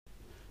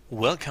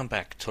Welcome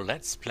back to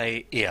Let's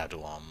Play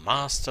Eador,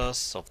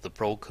 Masters of the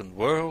Broken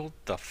World,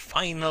 the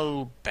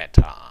final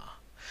beta.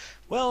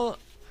 Well,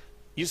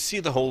 you see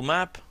the whole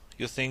map,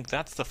 you think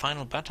that's the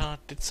final beta,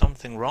 did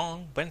something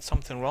wrong, went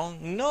something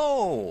wrong?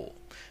 No!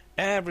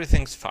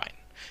 Everything's fine.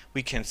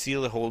 We can see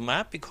the whole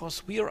map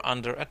because we are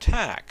under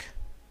attack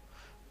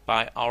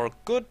by our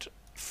good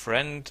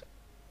friend.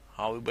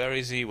 Where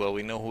is he? Well,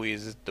 we know who he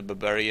is, the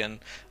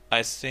barbarian.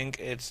 I think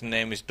its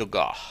name is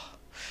Eador.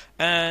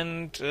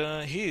 And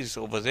he's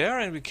over there,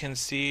 and we can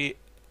see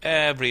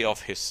every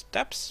of his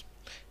steps.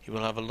 He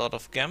will have a lot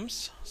of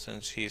gems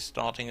since he's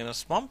starting in a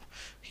swamp.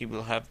 He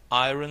will have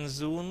iron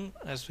soon,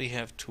 as we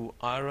have 2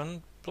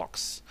 iron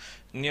blocks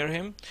near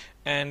him.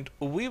 And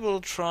we will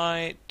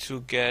try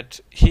to get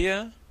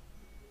here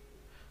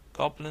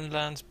Goblin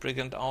lands,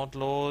 Brigand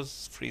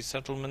outlaws, free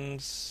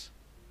settlements,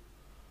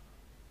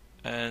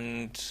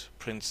 and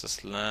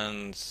Princess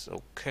lands.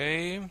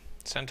 Okay.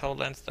 Centaur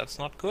lands, that's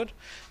not good.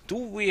 Do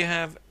we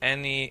have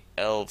any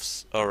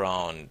elves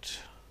around?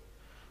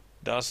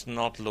 Does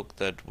not look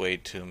that way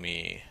to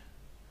me.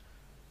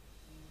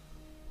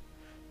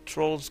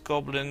 Trolls,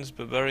 goblins,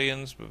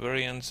 barbarians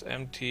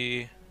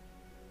empty.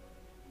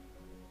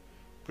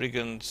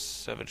 Brigands,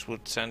 savage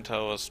wood,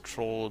 centaurs,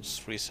 trolls,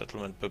 free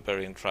settlement,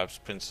 barbarian tribes,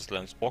 princess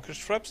lands,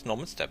 orcish tribes,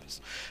 Norman steppers.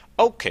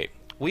 Okay,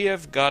 we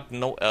have got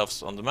no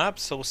elves on the map,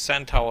 so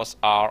centaurs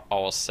are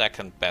our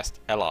second best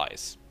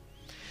allies.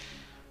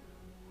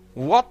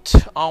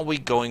 What are we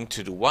going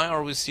to do? Why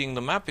are we seeing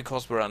the map?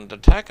 Because we're under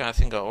attack. I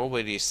think I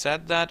already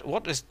said that.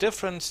 What is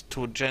different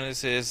to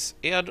Genesis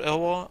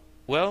Eador?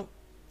 Well,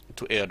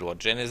 to Eador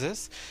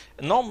Genesis.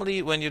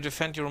 Normally, when you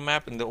defend your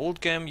map in the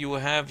old game, you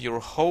have your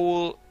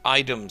whole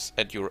items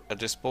at your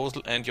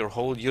disposal and your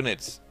whole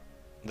units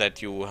that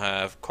you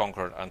have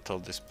conquered until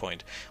this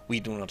point.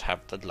 We do not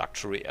have that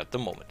luxury at the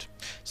moment.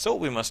 So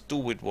we must do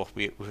with what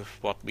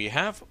we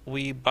have.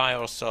 We buy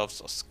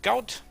ourselves a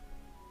scout.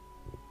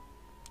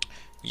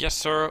 Yes,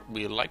 sir,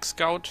 we like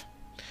scout.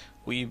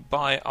 We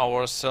buy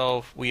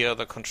ourselves, we are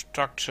the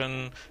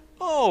construction.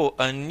 Oh,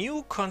 a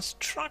new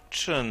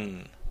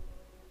construction.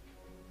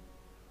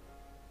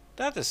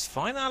 That is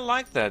fine, I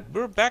like that.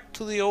 We're back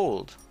to the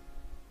old.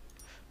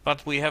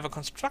 But we have a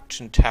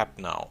construction tab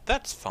now.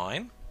 That's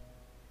fine.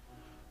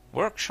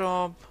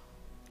 Workshop.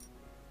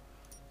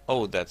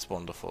 Oh, that's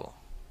wonderful.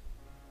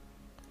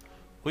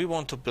 We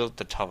want to build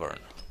the tavern.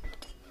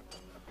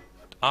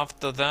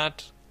 After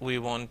that, we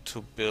want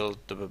to build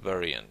the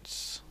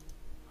barbarians.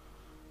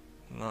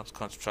 Not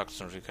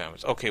construction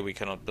requirements. Okay, we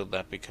cannot build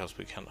that because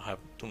we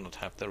do not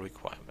have the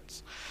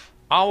requirements.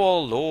 Our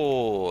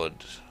lord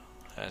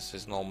has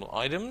his normal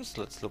items.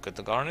 Let's look at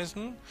the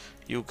garrison.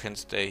 You can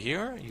stay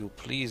here. You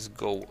please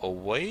go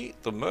away.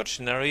 The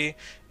mercenary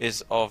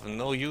is of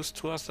no use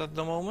to us at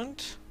the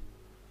moment.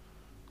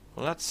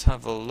 Let's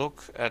have a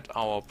look at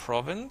our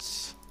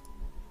province.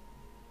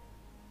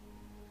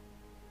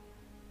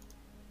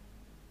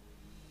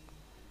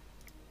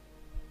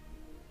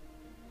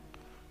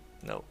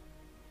 No.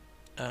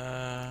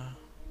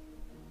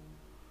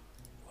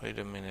 Wait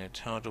a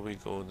minute. How do we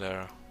go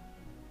there?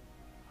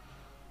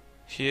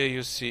 Here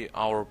you see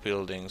our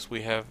buildings.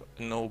 We have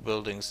no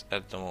buildings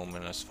at the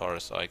moment as far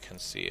as I can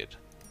see it.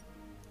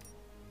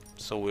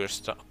 So we're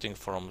starting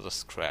from the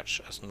scratch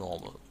as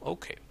normal.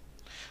 Okay.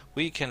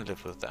 We can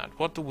live with that.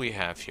 What do we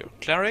have here?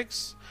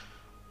 Clerics,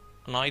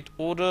 Knight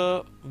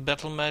Order,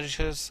 Battle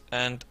Mages,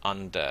 and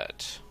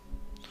Undead.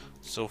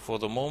 So for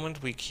the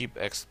moment we keep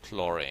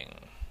exploring.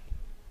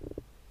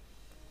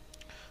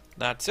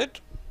 That's it.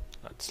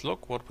 Let's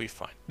look what we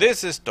find.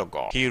 This is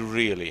Eador. He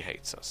really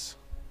hates us.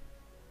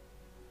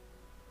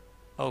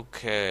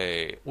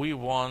 Okay, we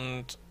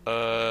want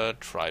a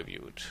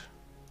tribute.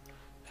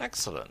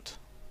 Excellent.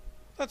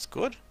 That's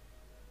good.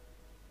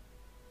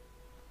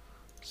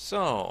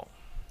 So,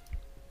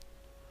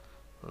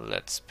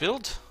 let's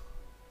build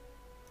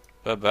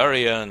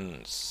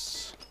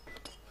barbarians.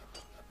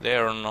 They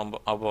are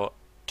our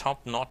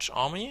top-notch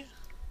army,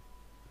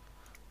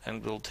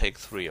 and we'll take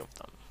 3 of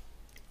them.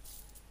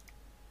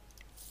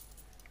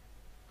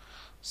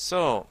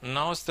 So,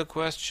 now is the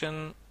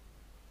question,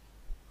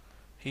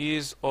 he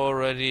is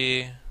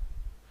already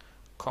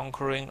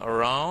conquering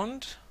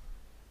around.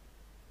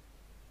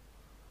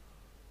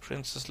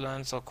 Princess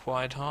lands are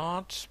quite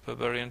hard,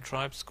 barbarian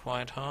tribes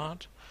quite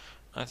hard.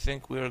 I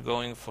think we are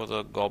going for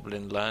the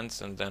goblin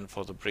lands and then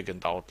for the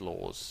brigand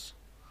outlaws.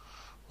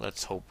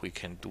 Let's hope we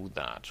can do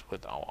that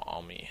with our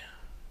army.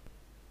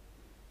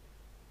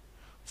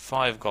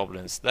 5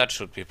 goblins, that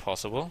should be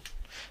possible.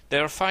 They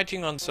are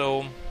fighting on,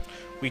 so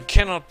we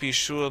cannot be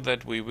sure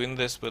that we win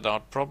this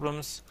without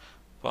problems,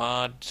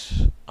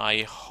 but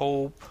I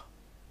hope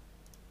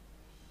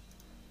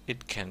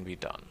it can be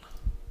done.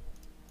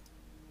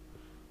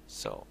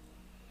 So,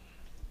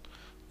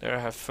 they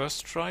have first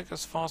strike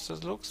as fast as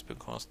it looks,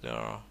 because they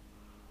are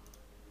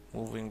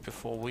moving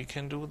before we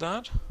can do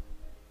that.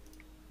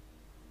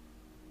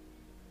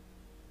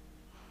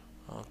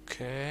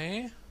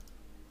 Okay.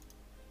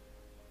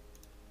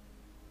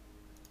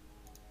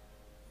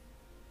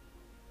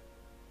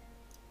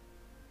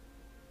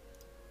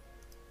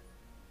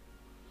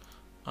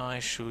 I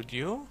shoot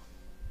you.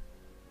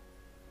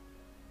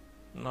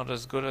 Not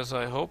as good as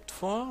I hoped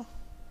for.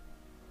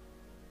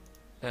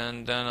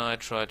 And then I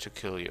try to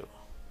kill you.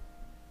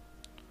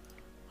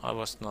 I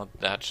was not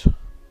that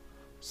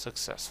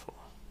successful.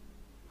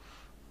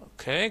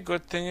 Okay,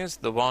 good thing is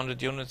the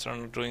wounded units are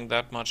not doing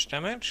that much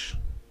damage.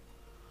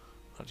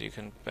 But you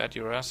can bet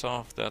your ass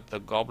off that the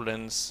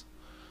goblins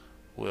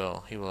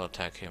he will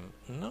attack him.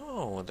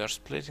 No, they're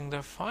splitting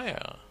their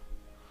fire.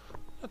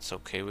 That's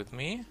okay with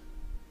me.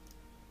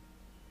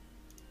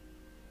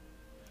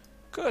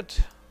 Good.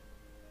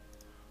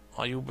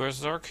 Are you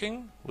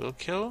berserking? Will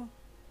kill.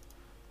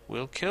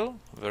 Will kill.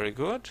 Very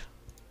good.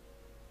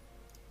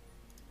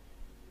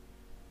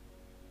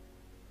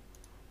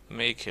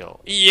 May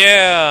kill.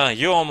 Yeah,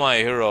 you're my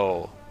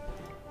hero.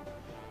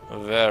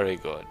 Very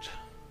good.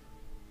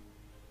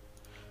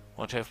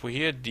 What have we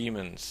here?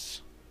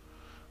 Demons.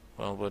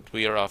 Well, but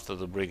we are after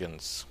the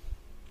brigands.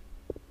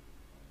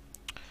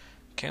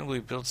 Can we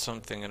build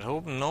something at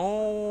home?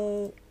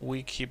 No,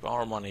 we keep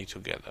our money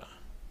together.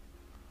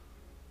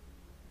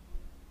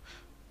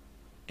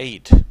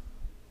 8.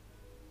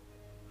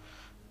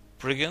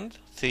 Brigand,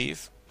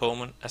 thief,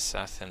 bowman,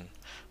 assassin.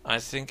 I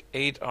think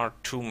 8 are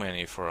too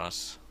many for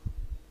us.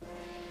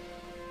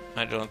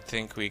 I don't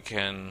think we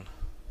can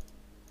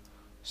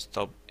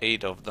stop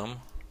 8 of them.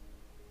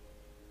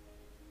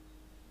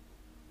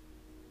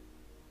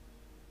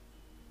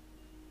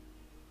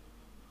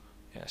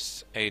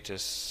 Yes, 8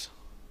 is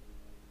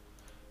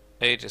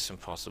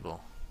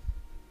impossible.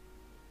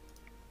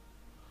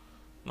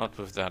 Not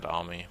with that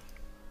army.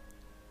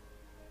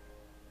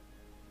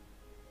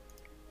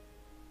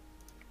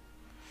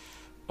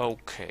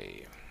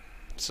 Okay,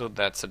 so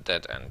that's a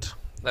dead end.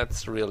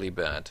 That's really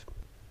bad.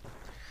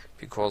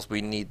 Because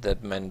we need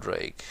that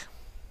mandrake.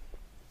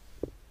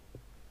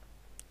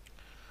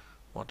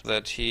 What,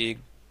 that he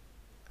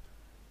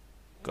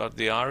got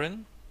the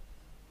iron?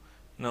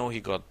 No, he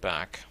got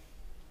back.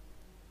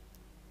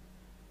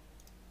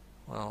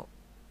 Well,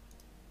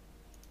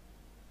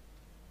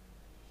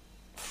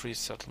 free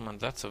settlement,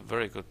 that's a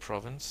very good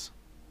province.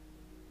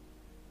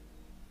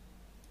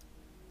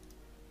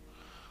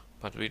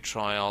 But we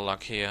try our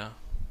luck here.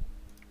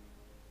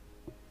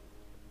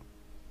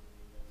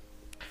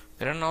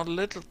 There are now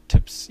little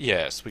tips.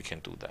 Yes, we can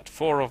do that.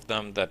 4 of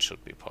them, that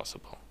should be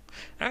possible.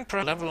 And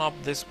perhaps level up,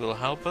 this will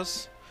help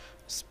us.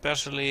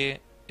 Especially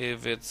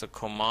if it's a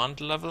command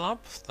level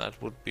up.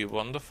 That would be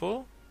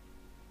wonderful.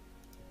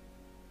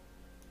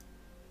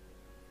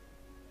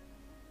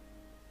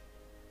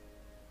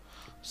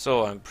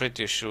 So I'm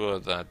pretty sure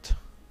that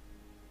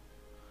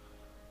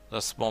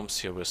the swamps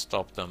here will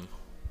stop them.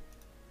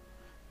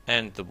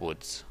 And the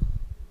woods.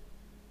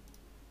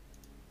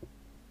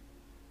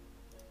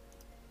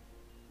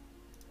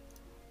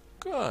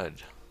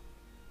 Good.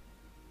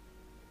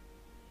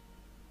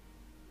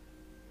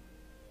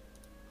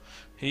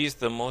 He's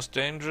the most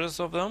dangerous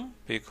of them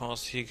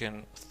because he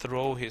can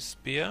throw his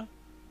spear.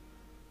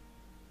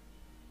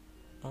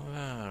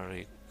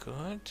 Very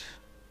good.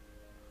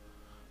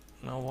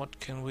 Now what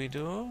can we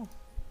do?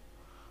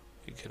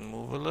 We can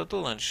move a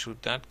little and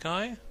shoot that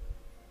guy.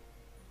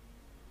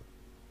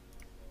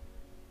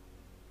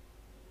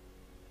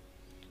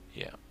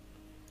 Yeah.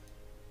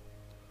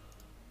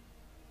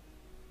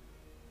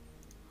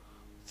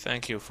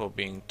 Thank you for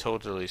being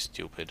totally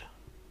stupid.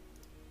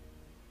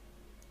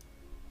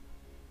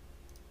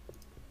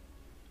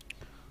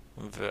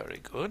 Very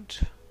good.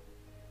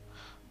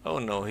 Oh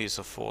no, he's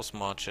a force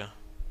marcher.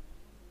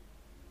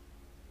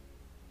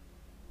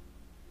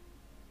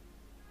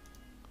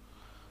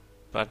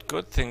 But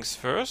good things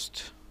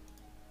first.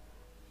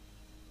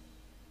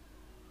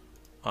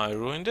 I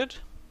ruined it.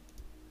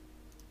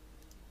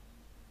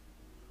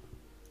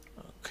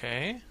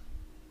 Okay.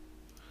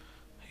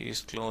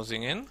 He's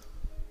closing in.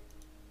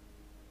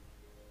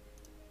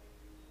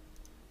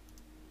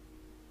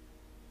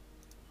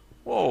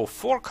 Whoa,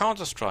 4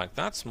 counter-strike,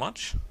 that's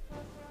much.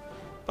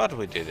 But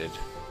we did it.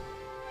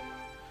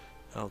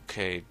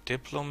 Okay,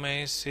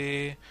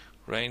 diplomacy,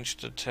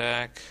 ranged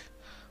attack.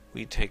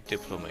 We take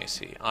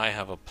diplomacy. I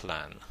have a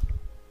plan.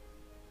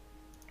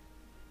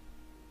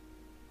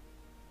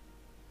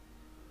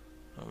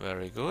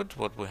 Very good.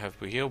 What we have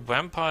here?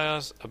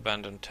 Vampires,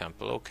 abandoned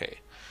temple.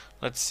 Okay.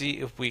 Let's see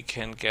if we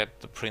can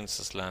get the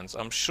princess lands.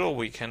 I'm sure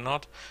we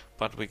cannot,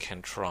 but we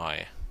can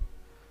try.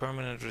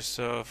 Permanent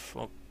reserve.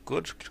 Oh,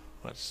 good.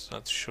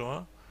 That's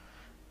sure.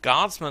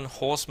 Guardsmen,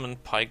 horsemen,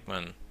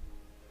 pikemen.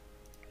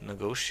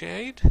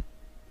 Negotiate?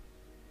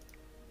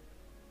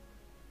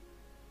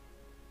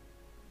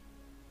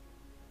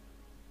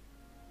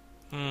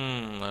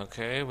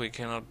 Okay, we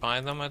cannot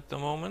buy them at the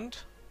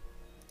moment.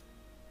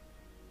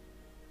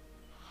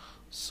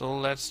 So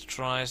let's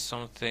try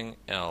something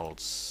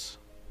else.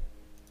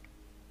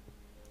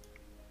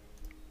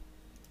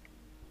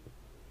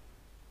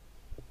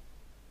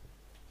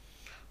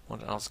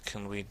 What else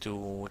can we do?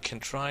 We can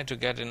try to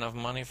get enough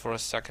money for a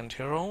second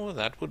hero.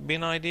 That would be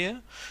an idea.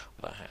 On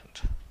the other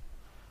hand,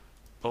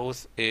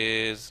 both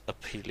is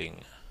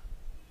appealing.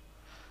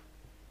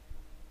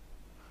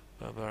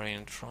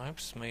 Barbarian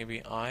tribes,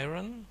 maybe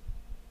iron.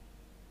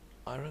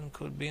 Iron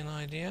could be an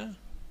idea.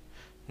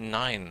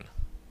 9.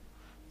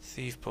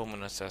 Thief,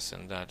 bowman,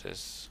 assassin. That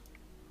is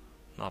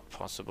not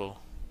possible.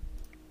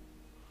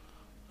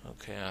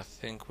 Okay, I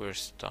think we're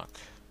stuck.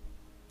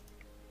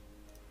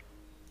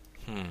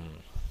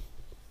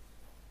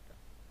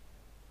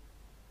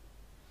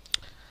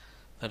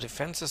 The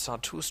defenses are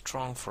too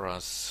strong for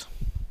us.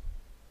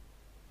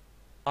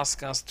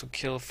 Ask us to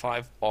kill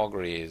 5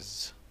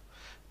 auguries.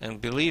 And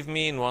believe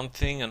me in one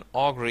thing, an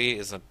augury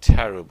is a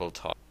terrible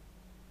target.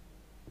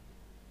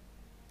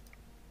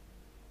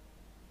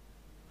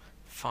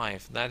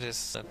 5,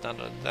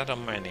 that are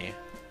many.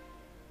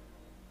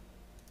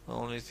 The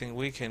only thing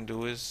we can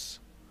do is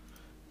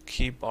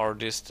keep our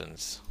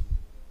distance.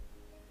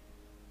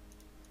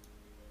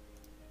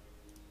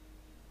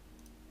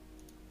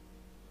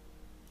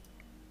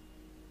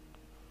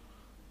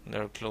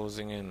 They're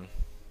closing in.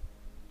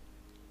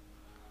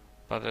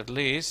 But at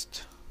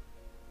least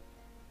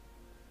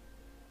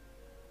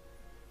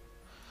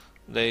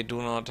they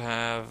do not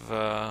have...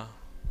 Oh,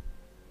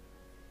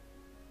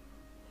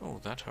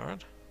 that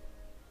hurt.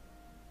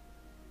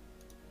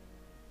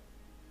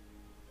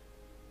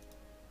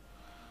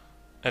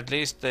 At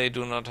least they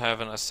do not have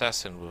an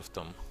assassin with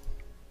them.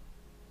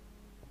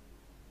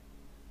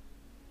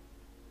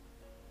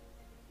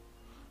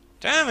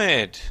 Damn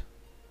it!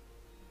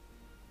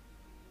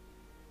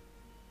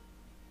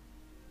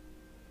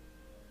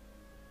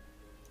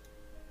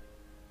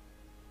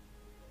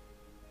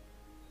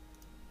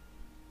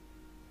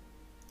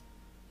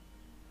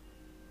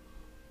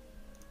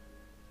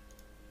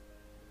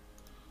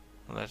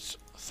 Let's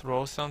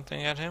throw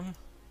something at him.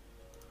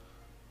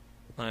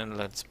 And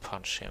let's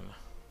punch him.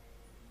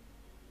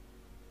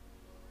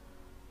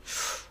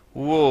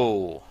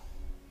 Whoa!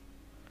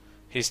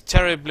 He's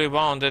terribly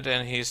wounded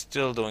and he's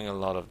still doing a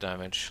lot of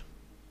damage.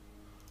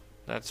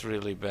 That's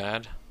really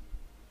bad.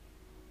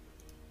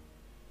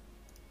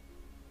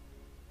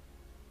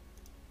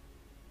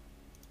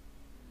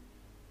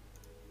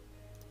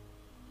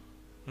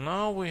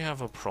 Now we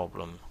have a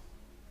problem.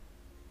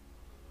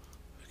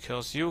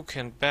 Because you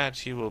can bet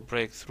he will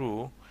break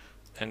through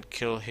and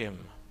kill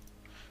him.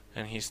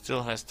 And he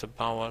still has the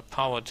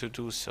power to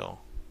do so.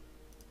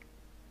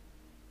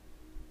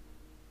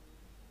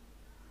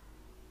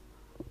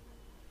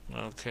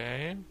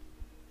 Okay.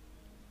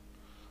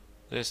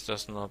 This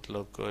does not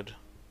look good.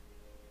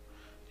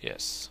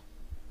 Yes.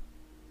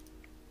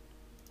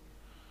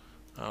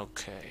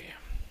 Okay.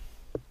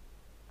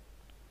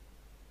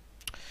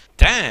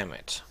 Damn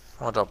it!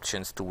 What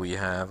options do we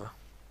have?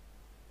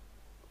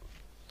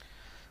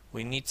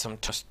 We need some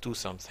just do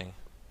something.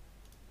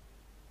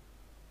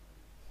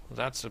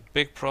 That's a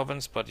big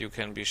province, but you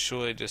can be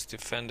sure it is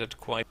defended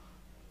quite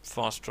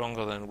far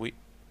stronger than we...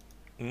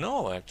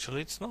 No,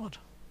 actually it's not.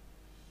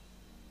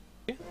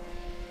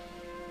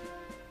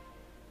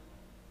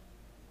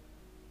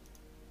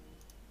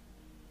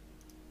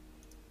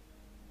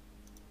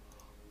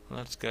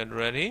 Let's get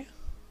ready.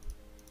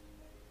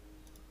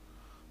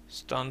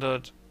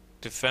 Standard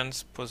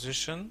defense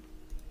position.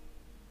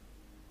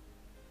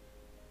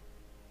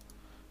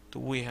 Do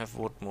we have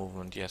wood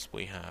movement? Yes,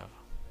 we have.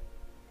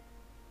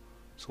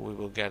 So we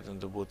will get in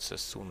the woods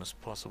as soon as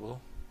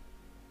possible.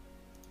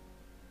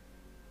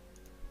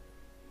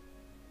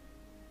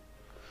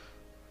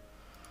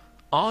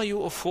 Are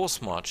you a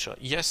force marcher?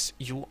 Yes,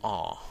 you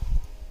are.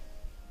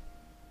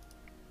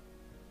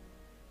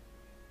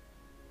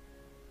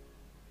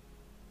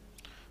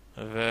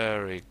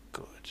 Very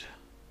good.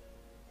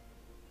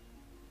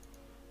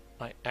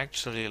 I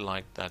actually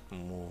like that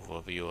move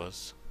of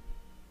yours.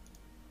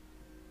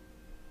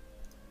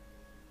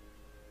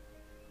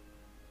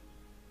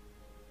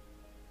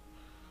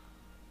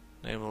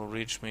 They will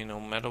reach me no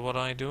matter what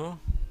I do.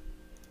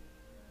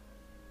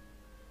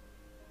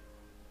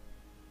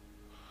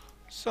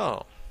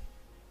 So,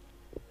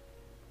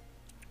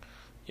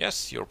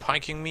 yes, you're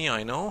piking me,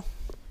 I know,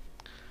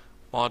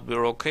 but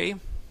we're okay.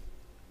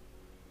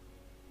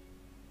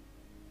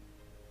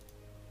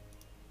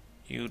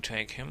 You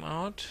take him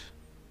out.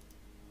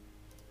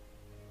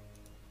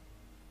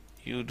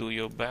 You do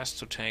your best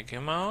to take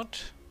him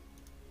out.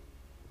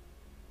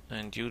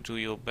 And you do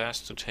your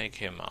best to take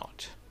him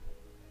out.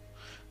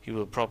 He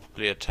will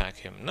probably attack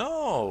him.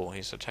 No!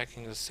 He's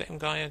attacking the same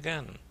guy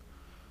again.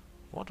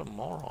 What a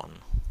moron.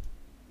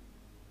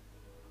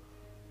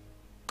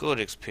 Good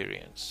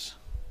experience.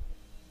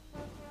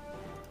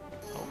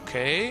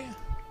 Okay.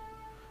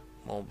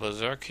 More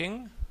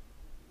berserking.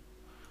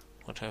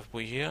 What have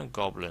we here?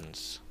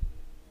 Goblins.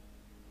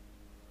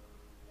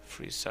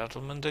 Free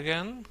settlement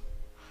again.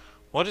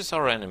 What is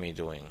our enemy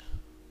doing?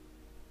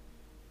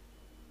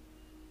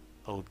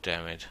 Oh,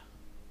 damn it.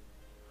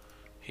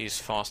 He's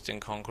fast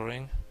in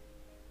conquering.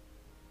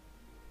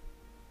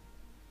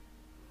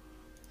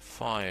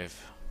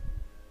 5.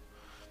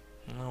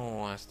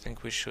 No, I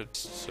think we should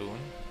soon.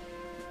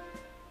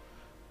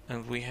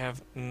 And we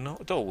have no...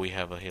 Though we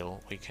have a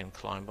hill we can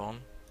climb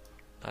on.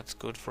 That's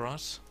good for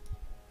us.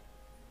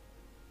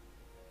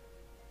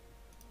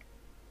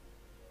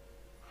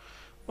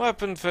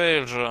 Weapon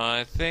failure.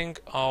 I think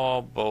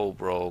our bow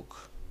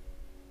broke.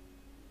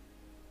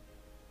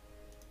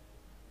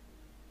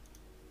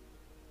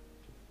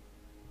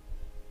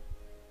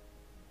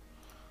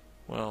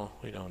 Well,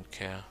 we don't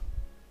care.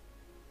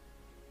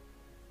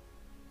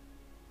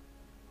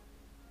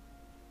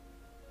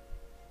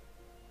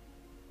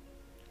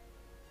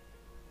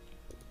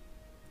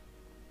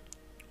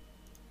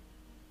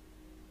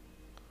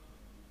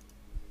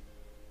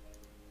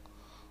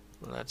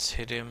 Let's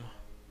hit him.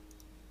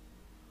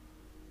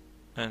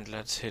 And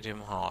let's hit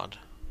him hard.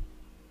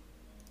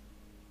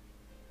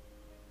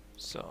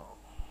 So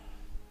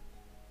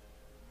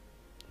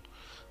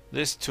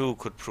this too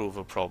could prove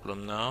a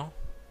problem now.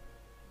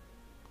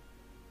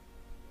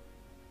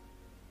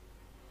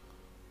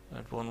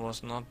 That one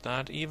was not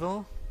that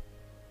evil.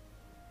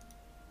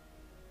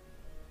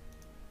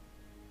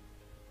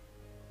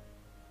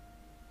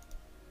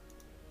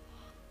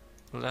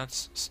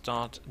 Let's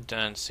start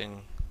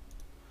dancing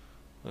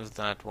with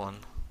that one.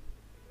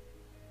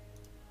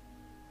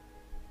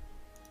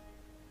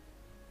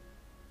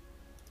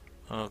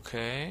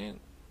 Okay.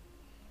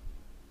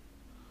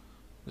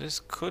 This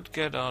could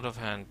get out of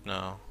hand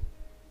now.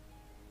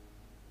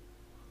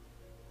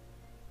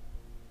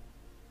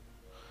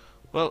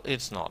 Well,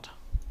 it's not.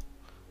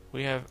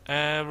 We have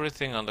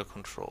everything under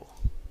control.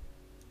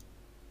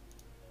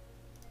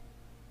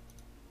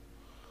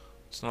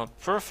 It's not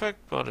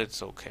perfect, but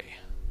it's okay.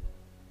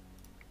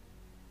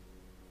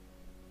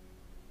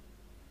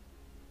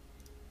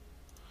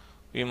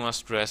 We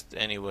must rest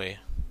anyway,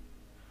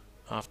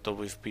 after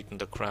we've beaten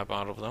the crap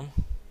out of them.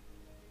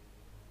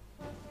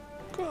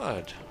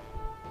 Good.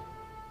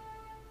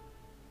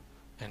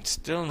 And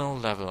still no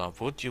level up,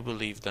 would you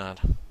believe that?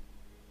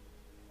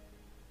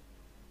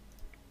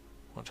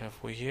 What have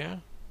we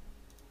here?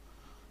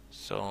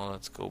 So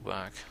let's go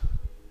back.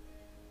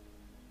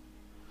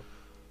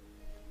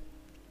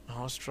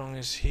 How strong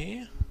is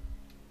he?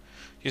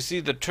 You see,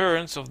 the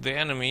turns of the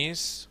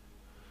enemies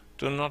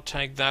do not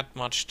take that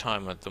much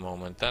time at the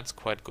moment. That's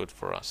quite good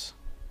for us.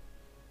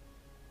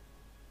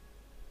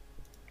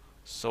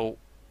 So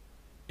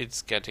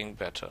it's getting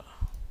better.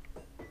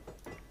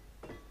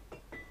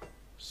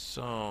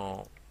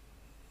 So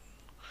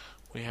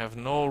we have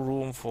no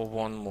room for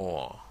one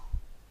more.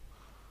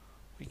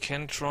 We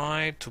can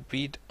try to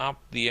beat up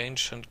the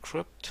ancient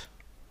crypt.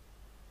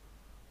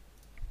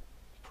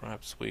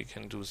 Perhaps we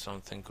can do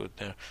something good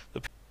there.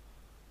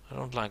 I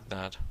don't like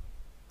that.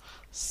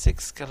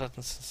 6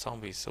 skeletons and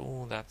zombies.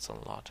 Oh, that's a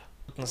lot.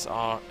 Skeletons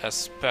are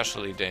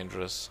especially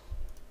dangerous.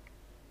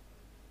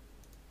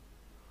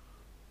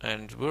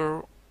 And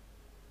we're...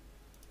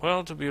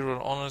 well, to be real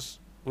honest,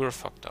 we're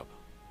fucked up.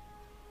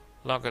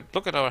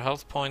 Look at our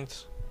health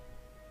points.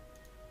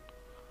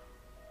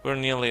 We're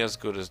nearly as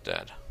good as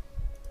dead.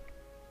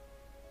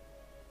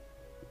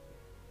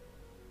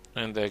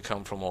 And they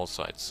come from all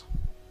sides.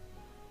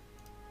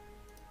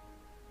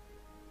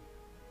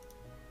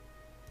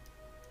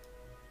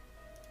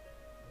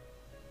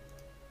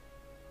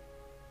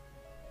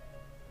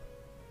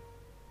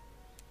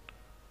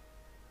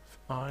 If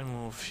I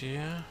move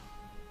here,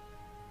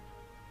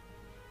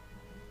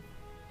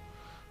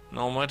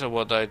 no matter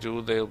what I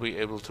do, they'll be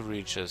able to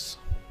reach us.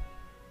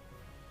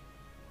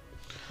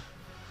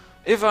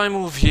 If I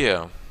move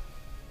here,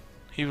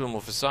 he will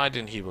move aside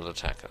and he will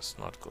attack us.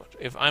 Not good.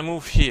 If I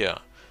move here,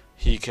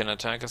 he can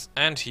attack us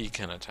and he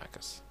can attack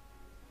us.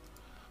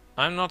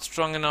 I'm not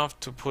strong enough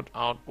to put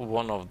out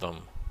one of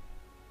them.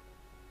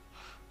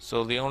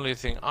 So the only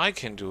thing I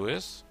can do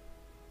is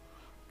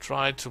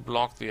try to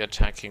block the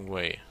attacking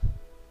way.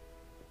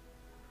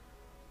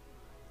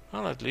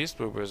 Well, at least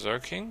we're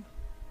berserking.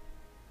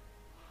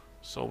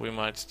 So we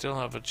might still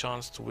have a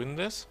chance to win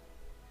this.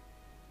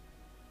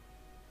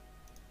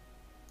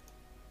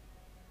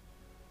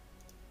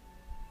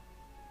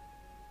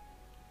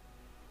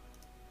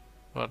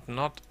 But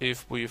not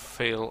if we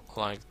fail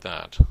like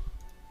that.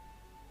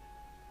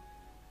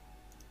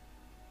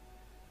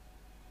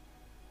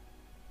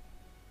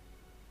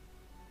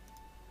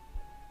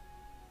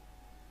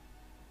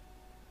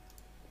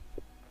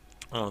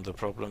 Oh, the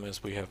problem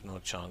is we have no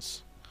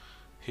chance.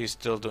 He's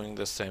still doing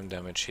the same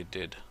damage he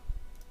did.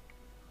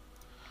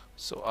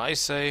 So I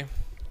say,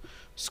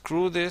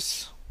 screw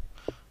this.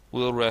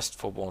 We'll rest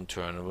for one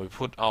turn and we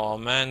put our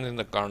men in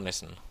the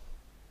garrison.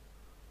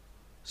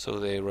 So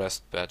they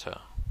rest better.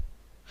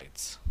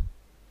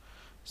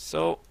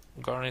 So,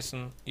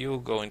 garrison,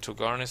 you go into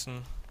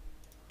garrison,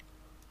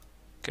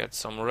 get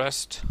some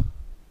rest,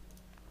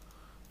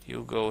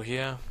 you go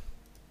here,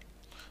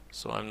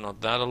 so I'm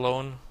not that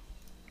alone,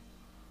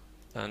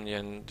 and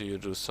then you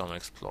do some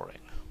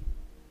exploring.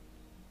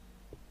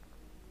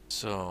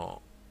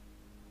 So,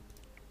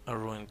 a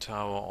ruined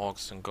tower,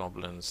 orcs and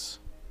goblins.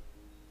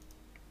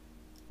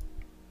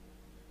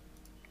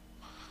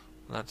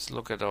 Let's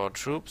look at our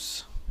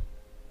troops.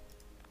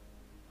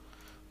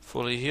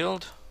 Fully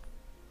healed,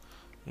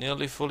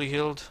 nearly fully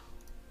healed,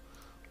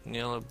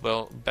 nearly,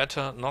 well,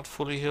 better, not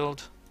fully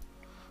healed.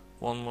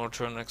 One more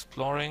turn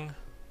exploring.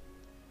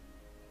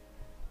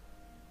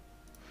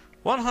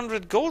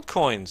 100 gold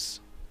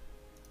coins!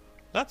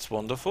 That's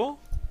wonderful.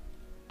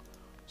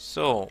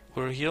 So,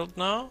 we're healed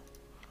now,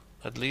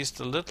 at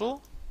least a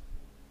little.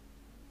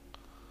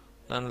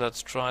 Then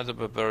let's try the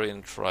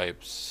barbarian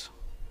tribes.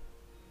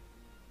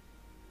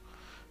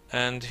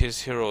 And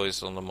his hero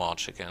is on the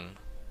march again.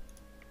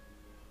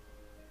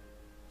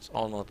 It's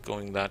all not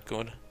going that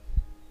good.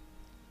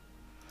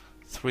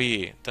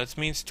 3. That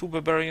means 2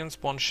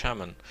 barbarians, 1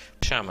 shaman.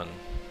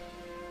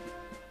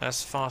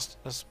 As fast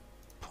as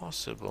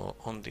possible.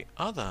 On the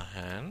other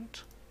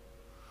hand,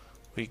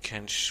 we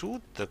can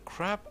shoot the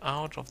crap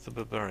out of the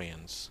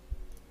barbarians.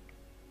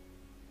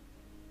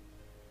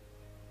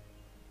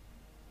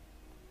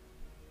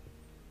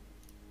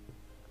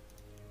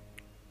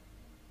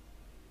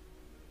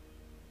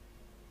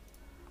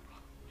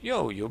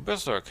 Yo, you're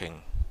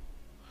berserking.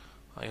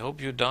 I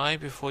hope you die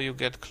before you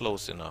get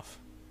close enough.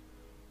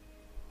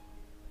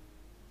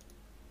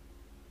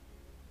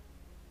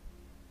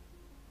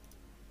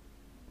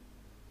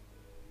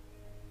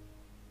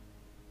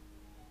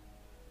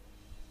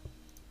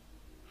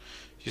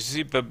 You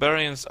see,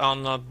 barbarians are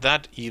not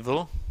that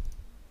evil.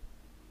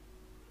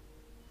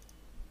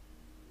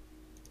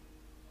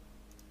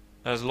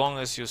 As long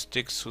as you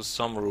stick to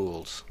some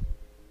rules.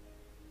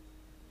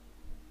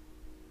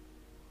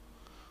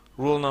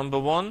 Rule number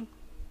 1.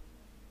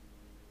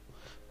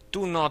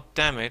 Do not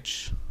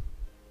damage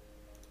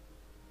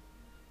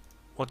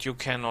what you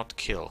cannot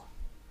kill.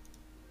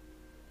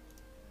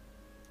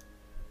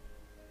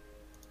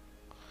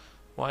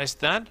 Why is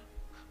that?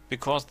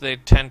 Because they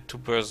tend to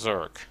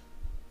berserk.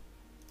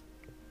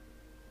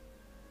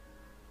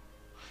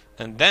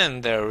 And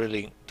then they're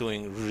really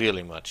doing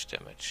really much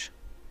damage.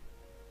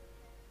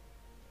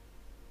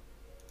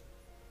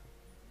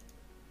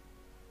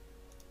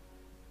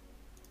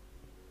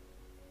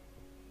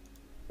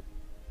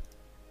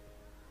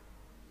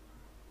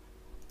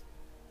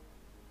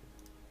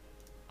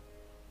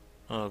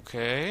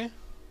 Okay.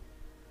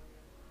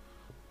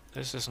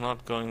 This is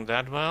not going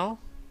that well.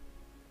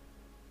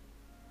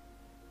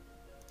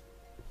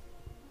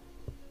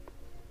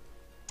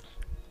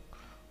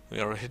 We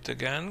are hit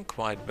again,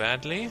 quite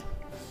badly.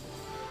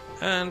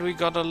 And we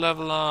got a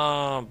level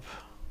up.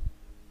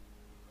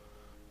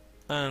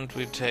 And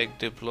we take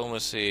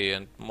diplomacy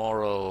and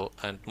moral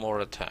and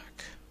more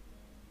attack.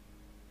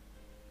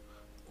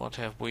 What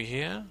have we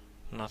here?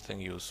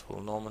 Nothing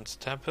useful. Norman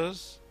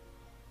Steppers.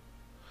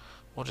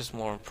 What is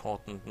more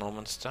important,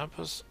 Norman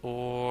Steppers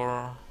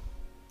or...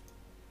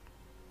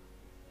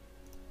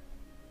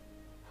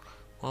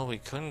 Well, we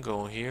can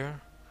go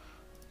here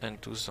and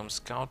do some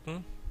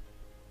scouting.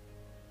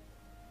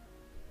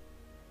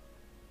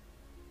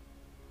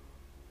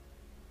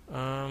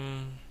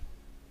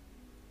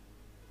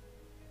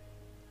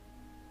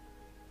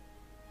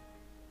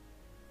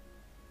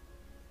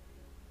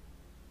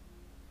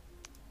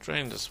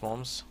 Drain the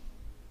swamps.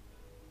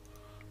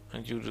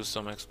 And you do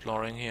some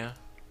exploring here.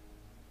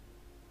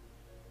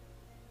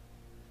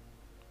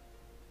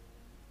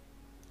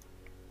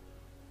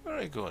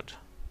 Very good.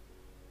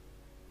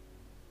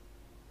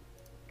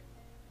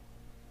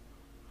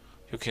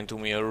 You can do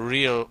me a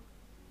real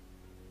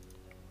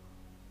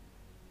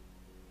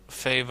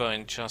favor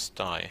and just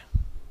die.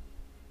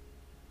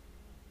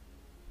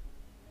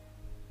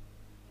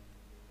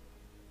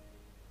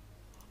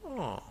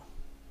 Oh.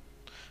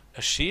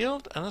 A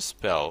shield and a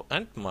spell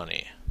and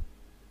money.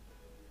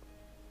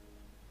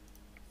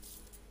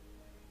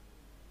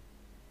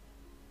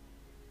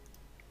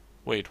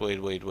 Wait.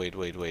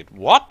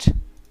 What?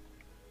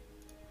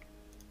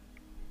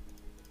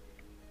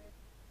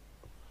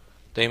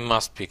 They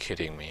must be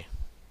kidding me.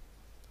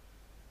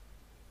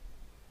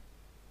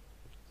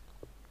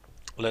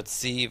 Let's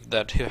see if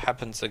that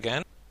happens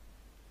again.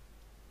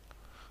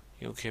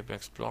 You keep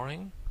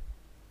exploring.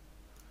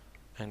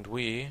 And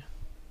we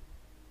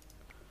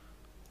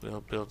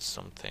will build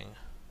something.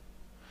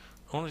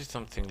 Only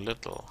something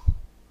little.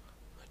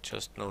 I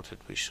just noted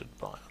we should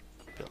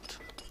build.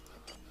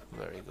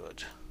 Very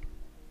good.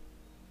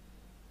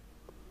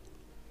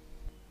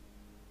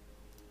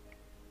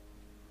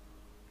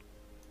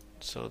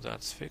 So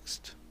that's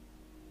fixed.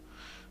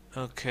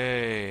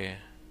 Okay.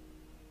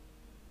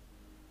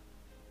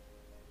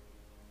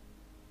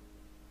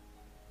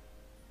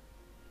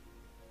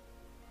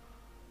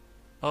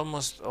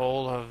 Almost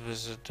all have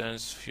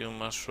visitors, few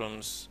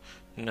mushrooms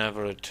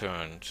never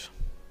returned.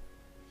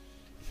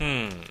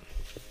 The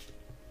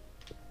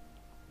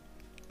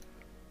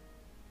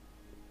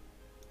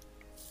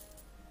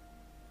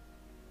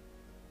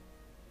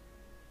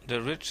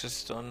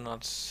richest are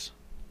nuts.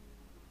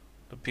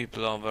 The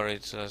people are very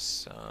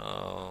just,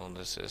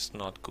 this is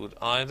not good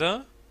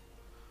either.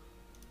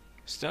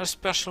 Is there a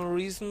special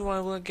reason why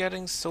we're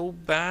getting so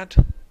bad?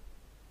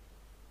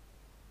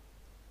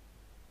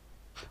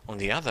 On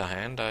the other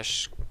hand, I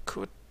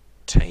could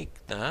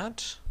take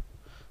that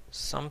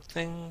some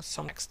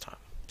next time.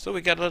 So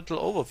we get a little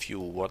overview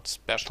what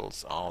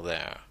specials are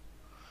there.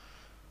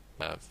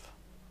 We have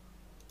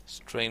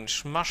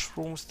strange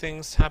mushrooms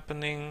things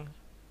happening.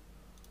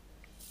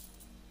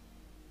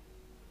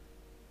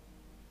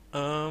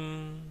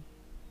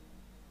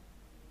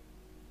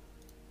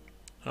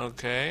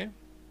 Okay.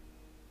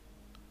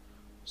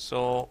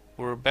 So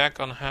we're back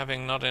on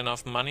having not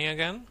enough money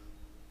again.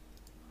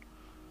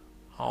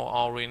 How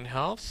are we in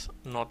health?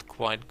 Not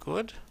quite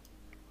good.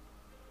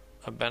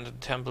 Abandoned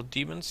temple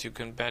demons, you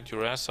can bet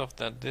your ass off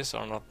that this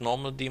are not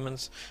normal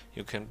demons.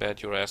 You can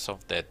bet your ass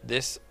off that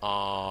this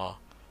are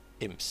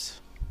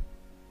imps.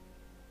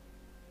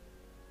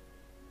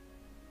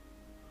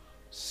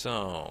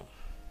 So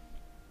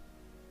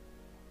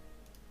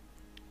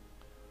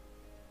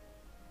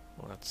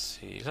let's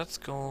see, let's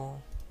go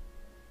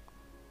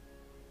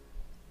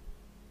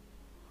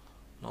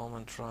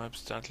Norman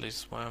tribes, deadly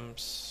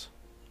swamps.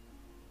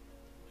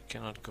 We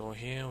cannot go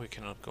here, we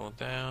cannot go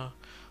there.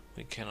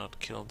 We cannot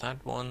kill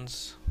that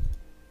ones.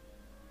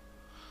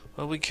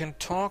 Well, we can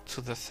talk to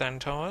the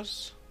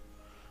centaurs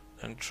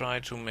and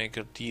try to make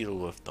a deal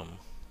with them.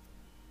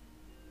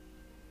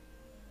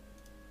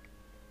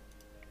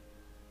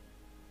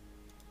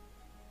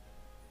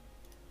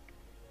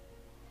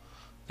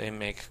 They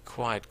make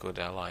quite good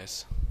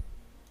allies.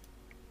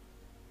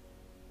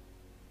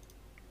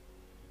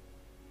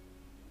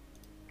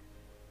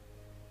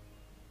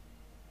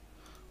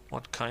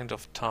 What kind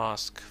of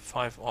task?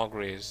 5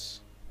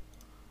 auguries.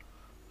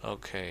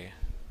 Okay.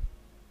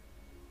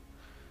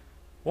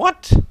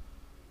 What?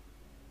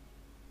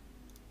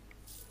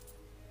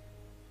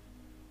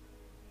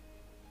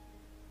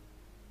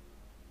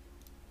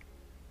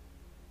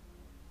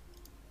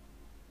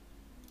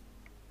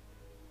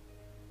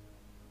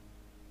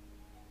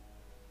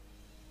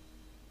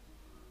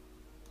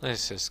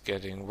 This is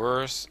getting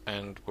worse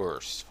and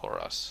worse for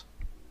us.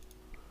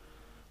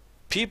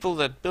 People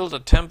that build a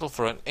temple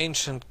for an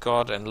ancient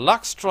god and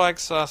luck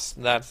strikes us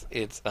that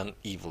it's an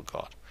evil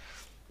god.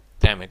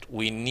 Damn it,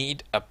 we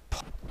need a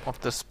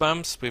of the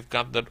spams. We've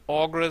got that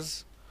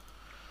augurs.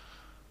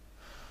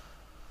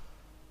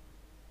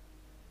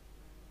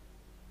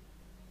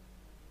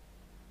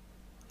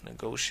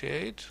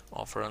 Negotiate,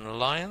 offer an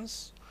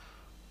alliance.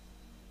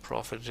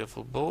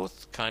 Profitable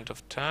both, kind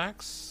of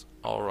tax.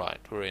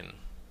 Alright, we're in.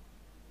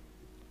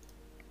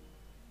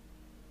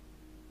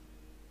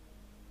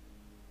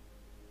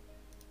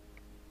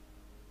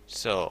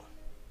 So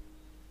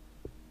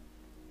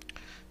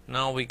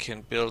now we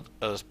can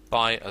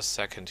buy a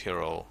second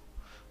hero,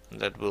 and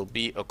that will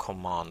be a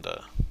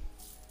commander.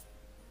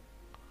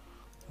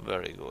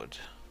 Very good.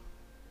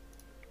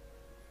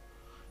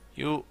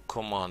 You,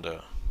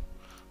 commander.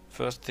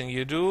 First thing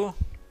you do,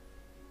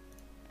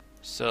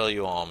 sell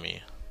your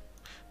army.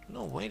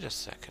 No, wait a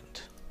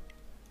second.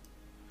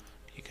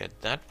 You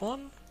get that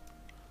one,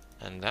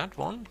 and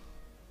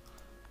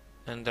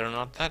they're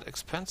not that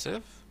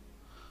expensive,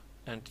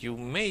 and you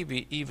may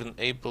be even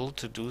able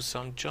to do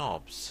some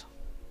jobs.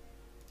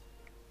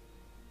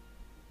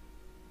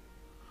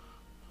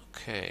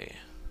 Okay.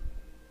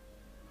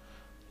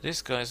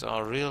 These guys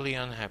are really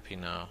unhappy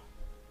now.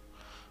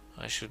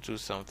 I should do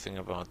something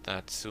about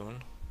that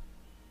soon.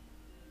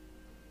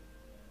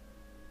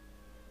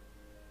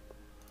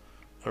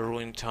 A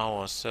ruined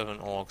tower, 7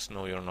 orcs.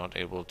 No, you're not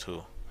able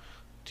to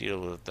deal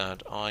with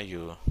that, are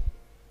you?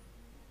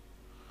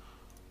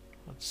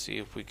 Let's see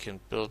if we can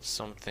build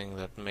something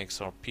that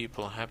makes our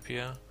people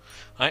happier.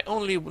 I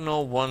only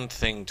know one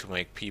thing to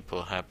make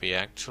people happy,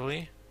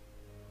 actually.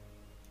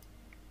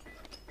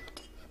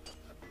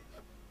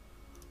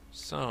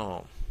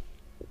 So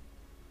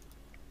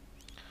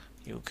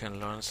you can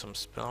learn some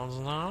spells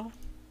now.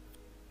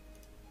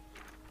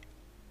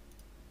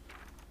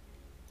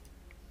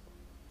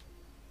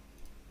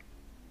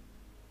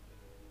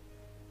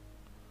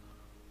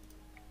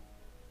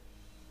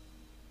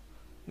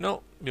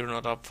 No, you're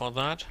not up for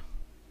that.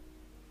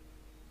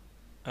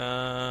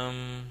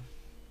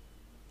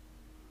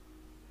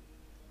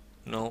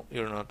 No,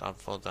 you're not up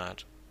for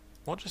that.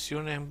 What is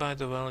your name, by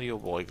the way? You're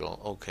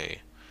Voigel.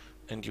 Okay.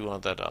 And you are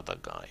that other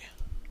guy.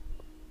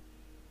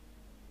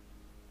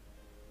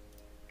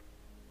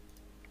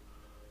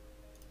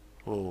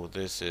 Oh,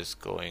 this is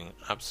going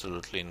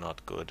absolutely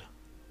not good.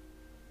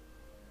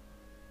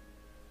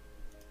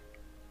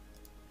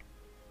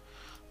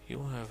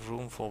 You have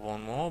room for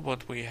one more,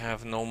 but we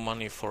have no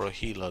money for a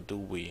healer, do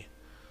we?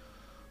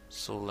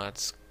 So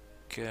let's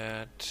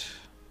get...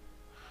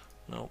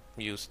 No,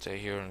 you stay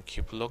here and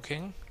keep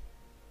looking.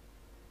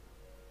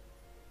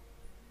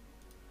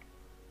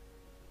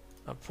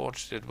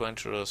 Approach the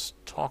adventurers,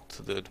 talk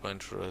to the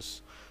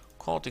adventurers.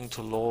 According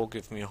to law,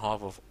 give me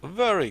half of...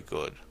 Very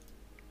good.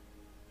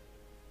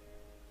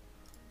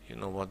 You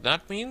know what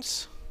that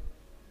means?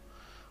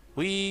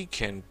 We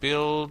can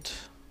build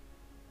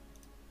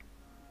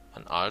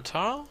an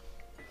altar,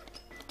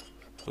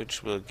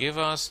 which will give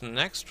us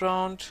next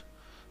round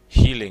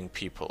healing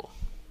people.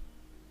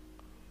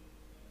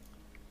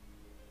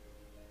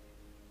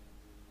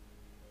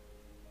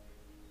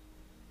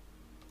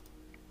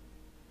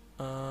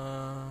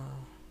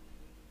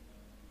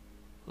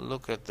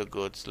 Look at the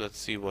goods. Let's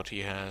see what he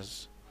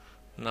has.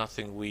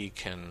 Nothing we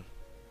can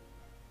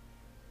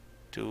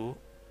do.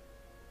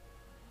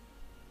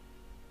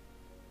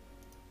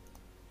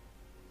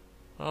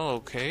 Oh,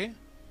 okay.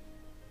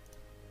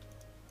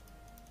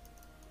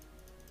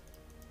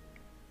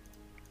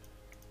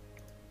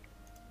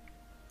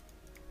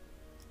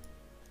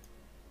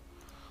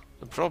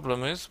 The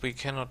problem is we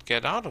cannot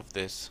get out of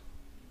this.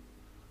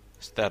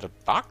 Is that a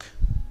bug?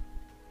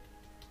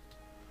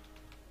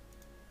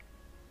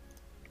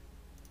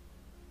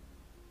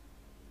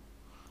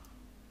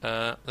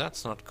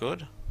 That's not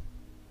good.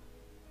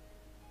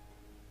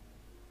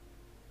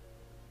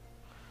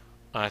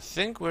 I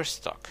think we're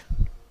stuck.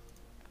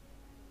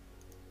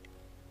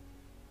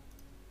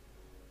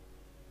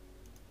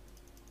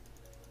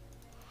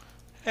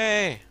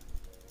 Hey!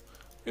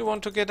 We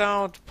want to get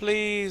out,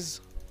 please!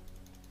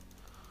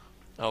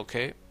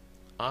 Okay,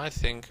 I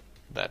think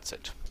that's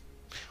it.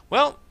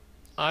 Well,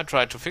 I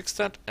tried to fix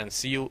that and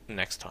see you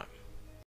next time.